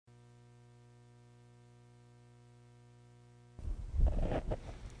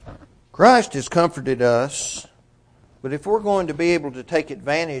Christ has comforted us, but if we're going to be able to take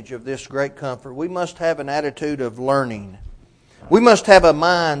advantage of this great comfort, we must have an attitude of learning. We must have a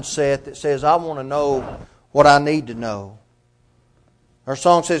mindset that says, I want to know what I need to know. Our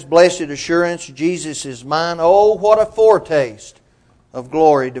song says, Blessed assurance, Jesus is mine. Oh, what a foretaste of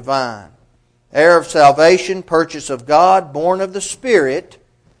glory divine. Heir of salvation, purchase of God, born of the Spirit,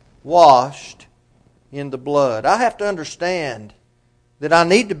 washed in the blood. I have to understand that I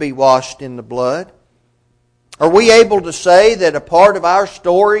need to be washed in the blood. Are we able to say that a part of our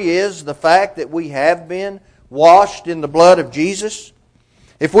story is the fact that we have been washed in the blood of Jesus?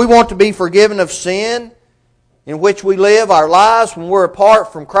 If we want to be forgiven of sin in which we live our lives when we're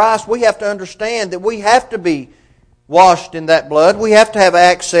apart from Christ, we have to understand that we have to be washed in that blood. We have to have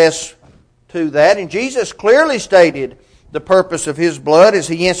access to that. And Jesus clearly stated the purpose of His blood as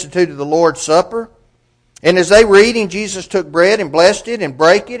He instituted the Lord's Supper. And as they were eating, Jesus took bread and blessed it and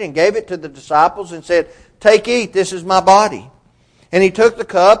brake it and gave it to the disciples and said, Take, eat, this is my body. And He took the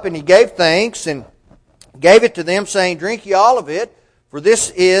cup and He gave thanks and gave it to them, saying, Drink ye all of it, for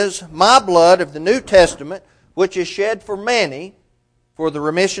this is my blood of the New Testament, which is shed for many for the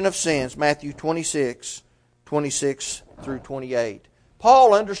remission of sins. Matthew 26, 26 through 28.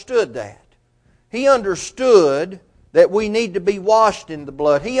 Paul understood that. He understood that we need to be washed in the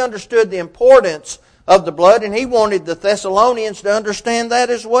blood. He understood the importance of the blood, and he wanted the Thessalonians to understand that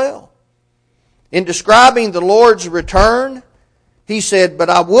as well. In describing the Lord's return, he said, But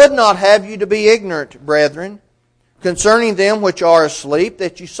I would not have you to be ignorant, brethren, concerning them which are asleep,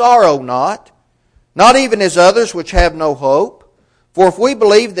 that you sorrow not, not even as others which have no hope. For if we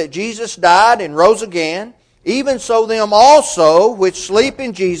believe that Jesus died and rose again, even so them also which sleep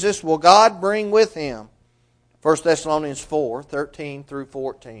in Jesus will God bring with Him. 1 Thessalonians 4, 13 through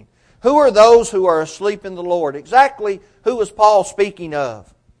 14. Who are those who are asleep in the Lord? Exactly who was Paul speaking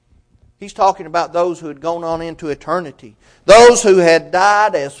of? He's talking about those who had gone on into eternity. Those who had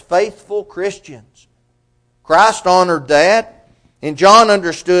died as faithful Christians. Christ honored that, and John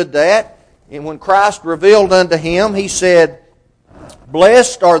understood that. And when Christ revealed unto him, he said,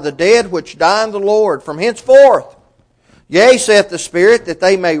 Blessed are the dead which die in the Lord from henceforth. Yea, saith the Spirit, that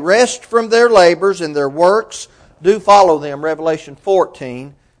they may rest from their labors, and their works do follow them. Revelation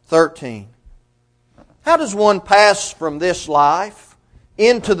 14, 13. How does one pass from this life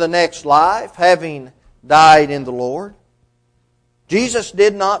into the next life, having died in the Lord? Jesus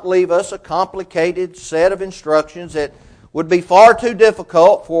did not leave us a complicated set of instructions that would be far too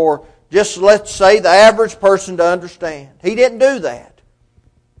difficult for just, let's say, the average person to understand. He didn't do that.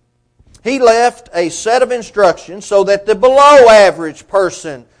 He left a set of instructions so that the below average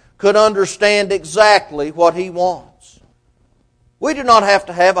person could understand exactly what He wants. We do not have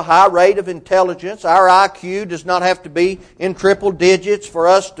to have a high rate of intelligence. Our IQ does not have to be in triple digits for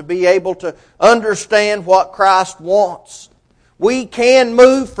us to be able to understand what Christ wants. We can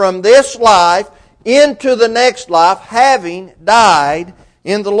move from this life into the next life having died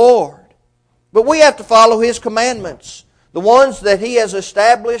in the Lord. But we have to follow His commandments, the ones that He has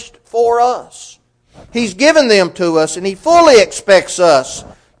established for us. He's given them to us, and He fully expects us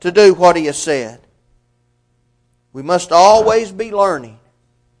to do what He has said. We must always be learning,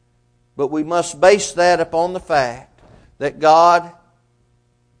 but we must base that upon the fact that God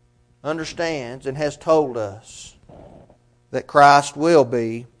understands and has told us that Christ will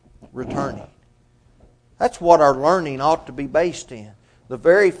be returning. That's what our learning ought to be based in. The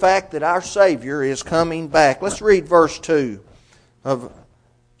very fact that our Savior is coming back. Let's read verse 2 of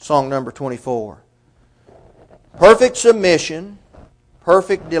song number 24. Perfect submission,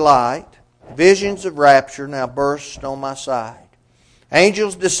 perfect delight, visions of rapture now burst on my side.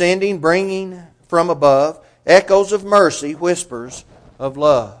 Angels descending, bringing from above, echoes of mercy, whispers of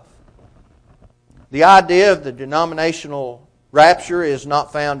love. The idea of the denominational rapture is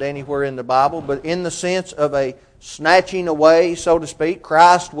not found anywhere in the Bible, but in the sense of a snatching away, so to speak.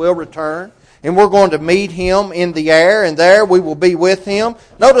 Christ will return, and we're going to meet Him in the air, and there we will be with Him.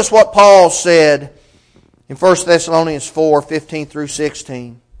 Notice what Paul said in 1 Thessalonians 4, 15 through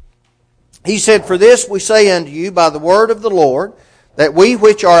 16. He said, For this we say unto you by the word of the Lord, that we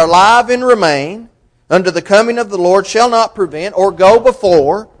which are alive and remain unto the coming of the Lord shall not prevent or go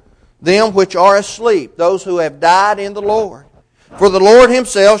before them which are asleep, those who have died in the Lord. For the Lord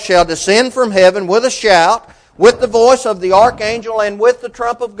Himself shall descend from heaven with a shout, with the voice of the archangel, and with the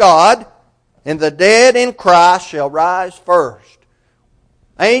trump of God, and the dead in Christ shall rise first.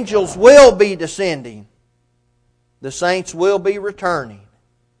 Angels will be descending. The saints will be returning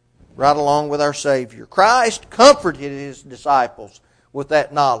right along with our Savior. Christ comforted His disciples with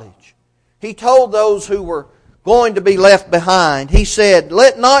that knowledge. He told those who were going to be left behind. He said,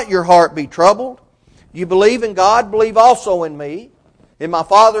 "Let not your heart be troubled. You believe in God, believe also in me. In my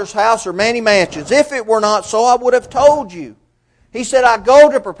Father's house are many mansions. If it were not so, I would have told you." He said, "I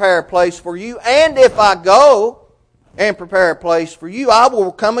go to prepare a place for you, and if I go and prepare a place for you, I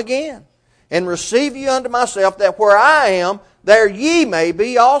will come again and receive you unto myself, that where I am, there ye may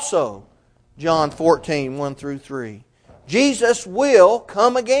be also." John 14, 1 through 3. Jesus will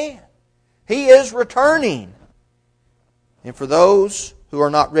come again. He is returning. And for those who are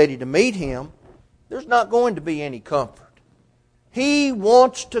not ready to meet Him, there's not going to be any comfort. He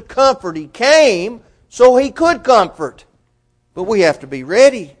wants to comfort. He came so He could comfort. But we have to be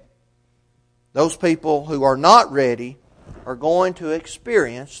ready. Those people who are not ready are going to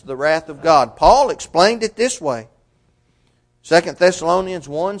experience the wrath of God. Paul explained it this way. 2 Thessalonians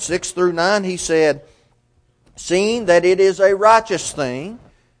 1, 6 through 9, he said, "Seeing that it is a righteous thing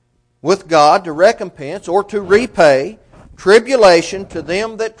with God to recompense or to repay tribulation to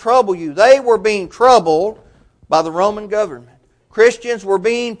them that trouble you." They were being troubled by the Roman government. Christians were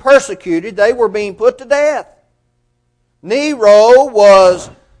being persecuted. They were being put to death. Nero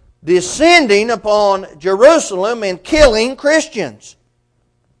was descending upon Jerusalem and killing Christians.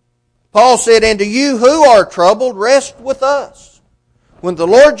 Paul said, "And to you who are troubled, rest with us, when the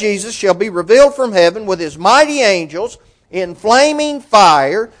Lord Jesus shall be revealed from heaven with His mighty angels in flaming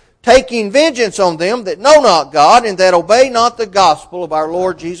fire, taking vengeance on them that know not God and that obey not the gospel of our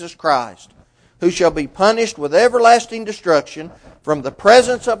Lord Jesus Christ, who shall be punished with everlasting destruction from the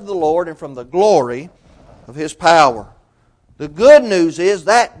presence of the Lord and from the glory of His power." The good news is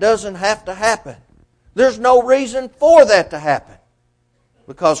that doesn't have to happen. There's no reason for that to happen,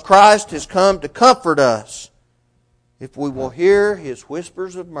 because Christ has come to comfort us if we will hear His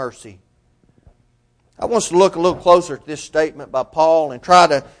whispers of mercy. I want us to look a little closer at this statement by Paul and try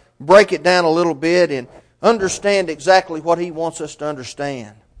to break it down a little bit and understand exactly what he wants us to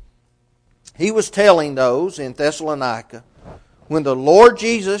understand. He was telling those in Thessalonica, when the Lord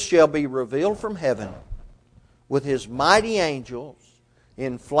Jesus shall be revealed from heaven with His mighty angels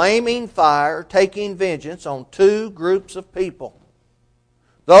in flaming fire, taking vengeance on two groups of people.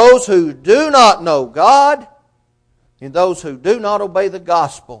 Those who do not know God and those who do not obey the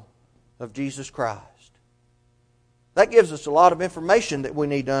gospel of Jesus Christ. That gives us a lot of information that we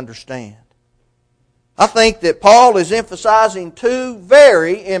need to understand. I think that Paul is emphasizing two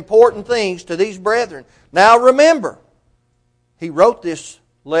very important things to these brethren. Now remember, he wrote this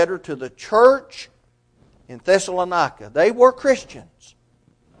letter to the church in Thessalonica. They were Christians.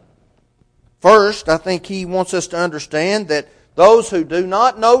 First, I think he wants us to understand that those who do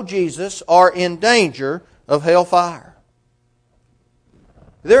not know Jesus are in danger of hellfire.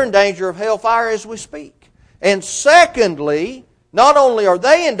 They're in danger of hellfire as we speak. And secondly, not only are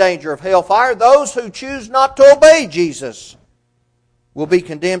they in danger of hellfire, those who choose not to obey Jesus will be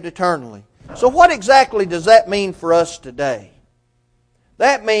condemned eternally. So what exactly does that mean for us today?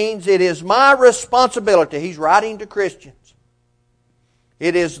 That means it is my responsibility. He's writing to Christians.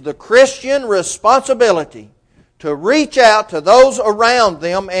 It is the Christian responsibility to reach out to those around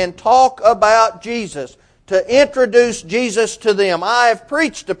them and talk about Jesus, to introduce Jesus to them. I have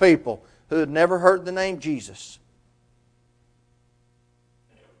preached to people who had never heard the name Jesus.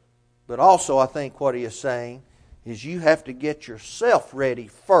 But also I think what he is saying is you have to get yourself ready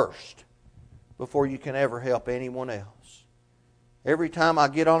first before you can ever help anyone else. Every time I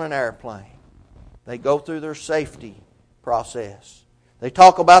get on an airplane, they go through their safety process. They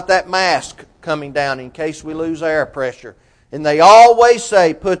talk about that mask coming down in case we lose air pressure. And they always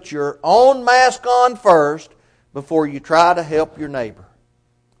say, put your own mask on first before you try to help your neighbor.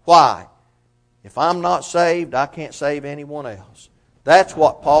 Why? If I'm not saved, I can't save anyone else. That's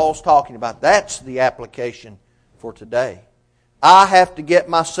what Paul's talking about. That's the application for today. I have to get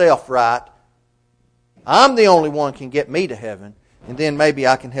myself right. I'm the only one who can get me to heaven, and then maybe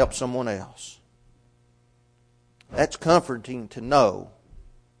I can help someone else. That's comforting to know,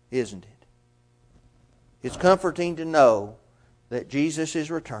 isn't it? It's comforting to know that Jesus is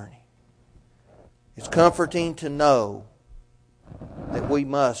returning. It's comforting to know that we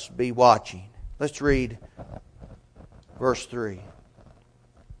must be watching. Let's read verse 3.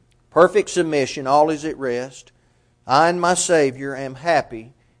 Perfect submission, all is at rest. I and my Savior am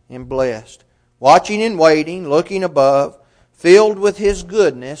happy and blessed. Watching and waiting, looking above, filled with His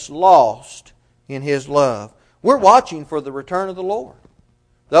goodness, lost in His love. We're watching for the return of the Lord.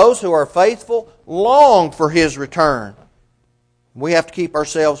 Those who are faithful long for His return. We have to keep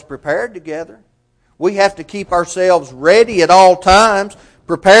ourselves prepared together. We have to keep ourselves ready at all times,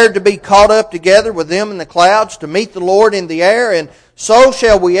 prepared to be caught up together with them in the clouds to meet the Lord in the air, and so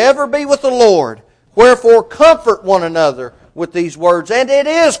shall we ever be with the Lord. Wherefore comfort one another with these words, and it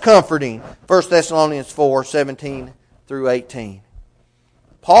is comforting. 1 Thessalonians 4, 17 through 18.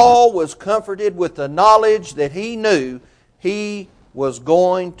 Paul was comforted with the knowledge that he knew he was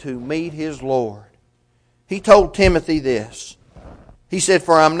going to meet his Lord. He told Timothy this. He said,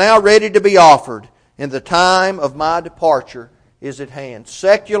 "For I am now ready to be offered, and the time of my departure is at hand."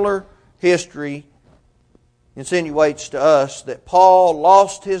 Secular history insinuates to us that Paul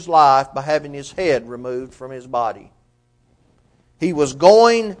lost his life by having his head removed from his body. He was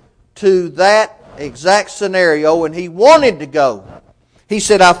going to that exact scenario, and he wanted to go. He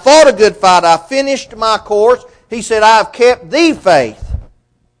said, "I fought a good fight, I finished my course." He said, "I have kept the faith.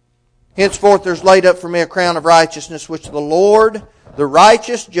 Henceforth there is laid up for me a crown of righteousness, which the Lord, the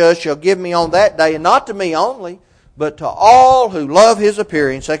righteous judge, shall give me on that day, and not to me only, but to all who love His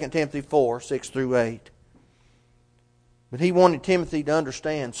appearing." 2 Timothy 4, 6 through 8. But he wanted Timothy to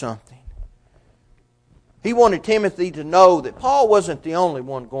understand something. He wanted Timothy to know that Paul wasn't the only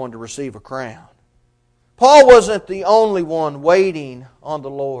one going to receive a crown. Paul wasn't the only one waiting on the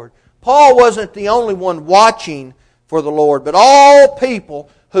Lord. Paul wasn't the only one watching for the Lord. But all people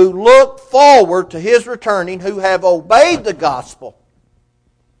who look forward to His returning, who have obeyed the gospel,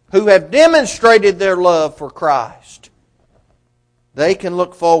 who have demonstrated their love for Christ, they can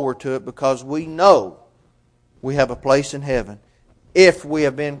look forward to it because we know we have a place in heaven if we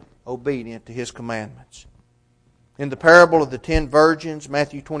have been obedient to His commandments. In the parable of the 10 virgins,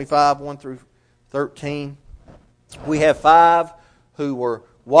 Matthew 25, 1 through 13, we have 5 who were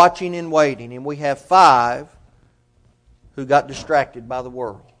watching and waiting, and we have 5 who got distracted by the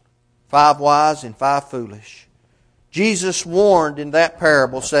world. 5 wise and 5 foolish. Jesus warned in that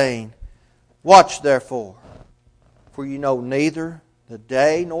parable, saying, "Watch therefore, for you know neither the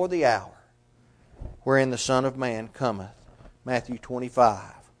day nor the hour wherein the Son of Man cometh." Matthew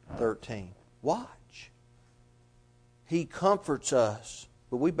 25, 13. Watch. He comforts us,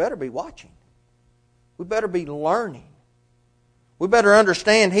 but we better be watching. We better be learning. We better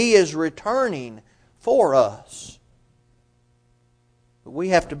understand He is returning for us. But we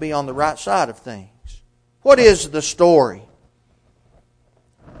have to be on the right side of things. What is the story?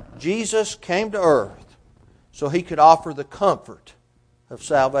 Jesus came to earth so He could offer the comfort of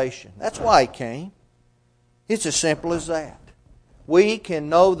salvation. That's why He came. It's as simple as that. We can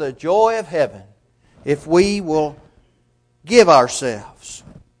know the joy of heaven if we will give ourselves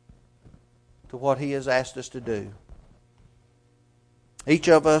to what He has asked us to do. Each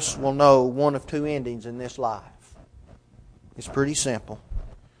of us will know one of 2 endings in this life. It's pretty simple.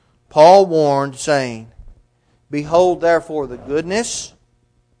 Paul warned, saying, "Behold therefore the goodness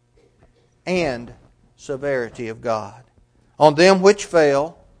and severity of God. On them which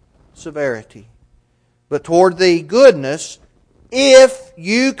fell, severity. But toward thee goodness, if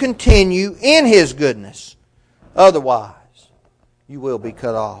you continue in His goodness. Otherwise, you will be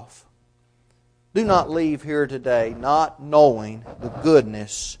cut off." Do not leave here today not knowing the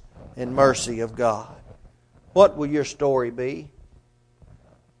goodness and mercy of God. What will your story be?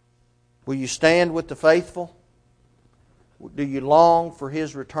 Will you stand with the faithful? Do you long for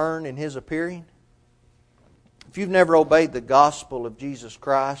His return and His appearing? If you've never obeyed the gospel of Jesus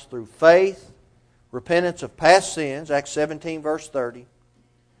Christ through faith, repentance of past sins, Acts 17 verse 30,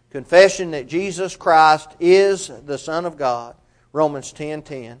 confession that Jesus Christ is the Son of God, Romans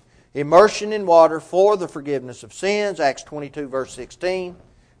 10:10, immersion in water for the forgiveness of sins, Acts 22 verse 16,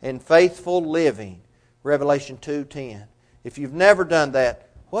 and faithful living, Revelation 2:10. If you've never done that,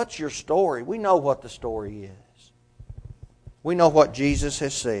 what's your story? We know what the story is. We know what Jesus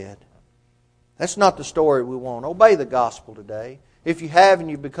has said. That's not the story we want. Obey the gospel today. If you have and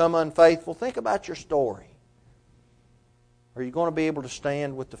you've become unfaithful, think about your story. Are you going to be able to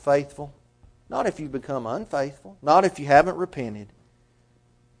stand with the faithful? Not if you become unfaithful. Not if you haven't repented.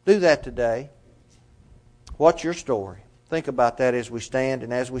 Do that today. What's your story? Think about that as we stand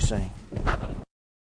and as we sing.